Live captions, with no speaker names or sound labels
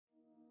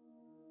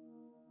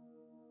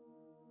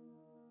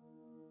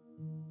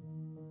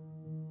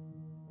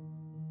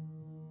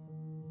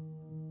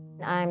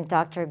I'm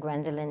Dr.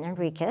 Gwendelyn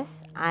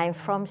Enriquez. I'm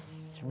from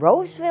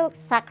Roseville,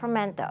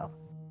 Sacramento.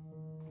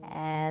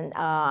 And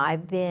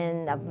I've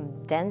been a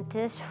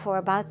dentist for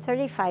about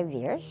 35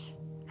 years.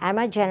 I'm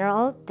a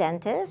general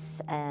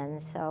dentist, and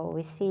so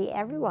we see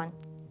everyone.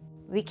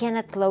 We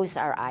cannot close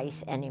our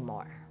eyes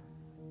anymore.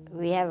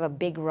 We have a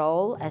big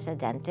role as a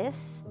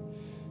dentist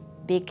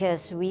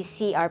because we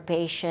see our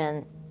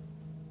patient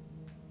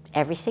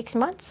every 6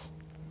 months.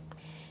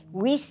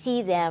 We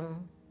see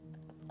them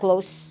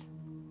close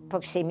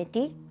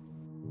proximity,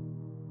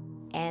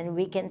 and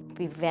we can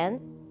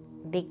prevent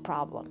big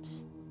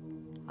problems.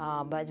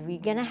 But we're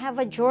gonna have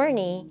a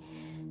journey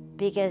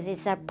because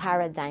it's a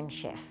paradigm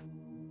shift.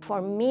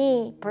 For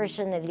me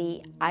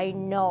personally, I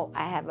know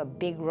I have a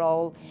big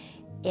role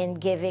in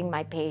giving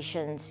my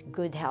patients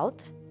good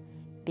health,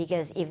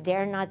 because if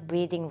they're not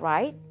breathing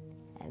right,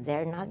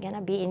 they're not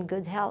gonna be in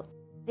good health.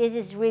 This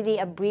is really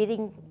a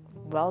breathing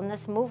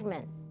wellness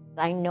movement.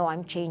 I know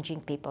I'm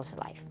changing people's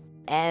life.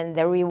 And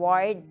the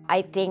reward,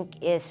 I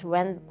think, is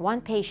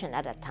one patient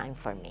at a time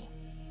for me.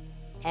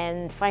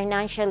 And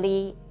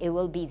financially, it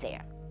will be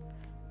there.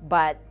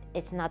 But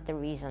it's not the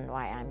reason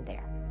why I'm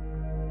there.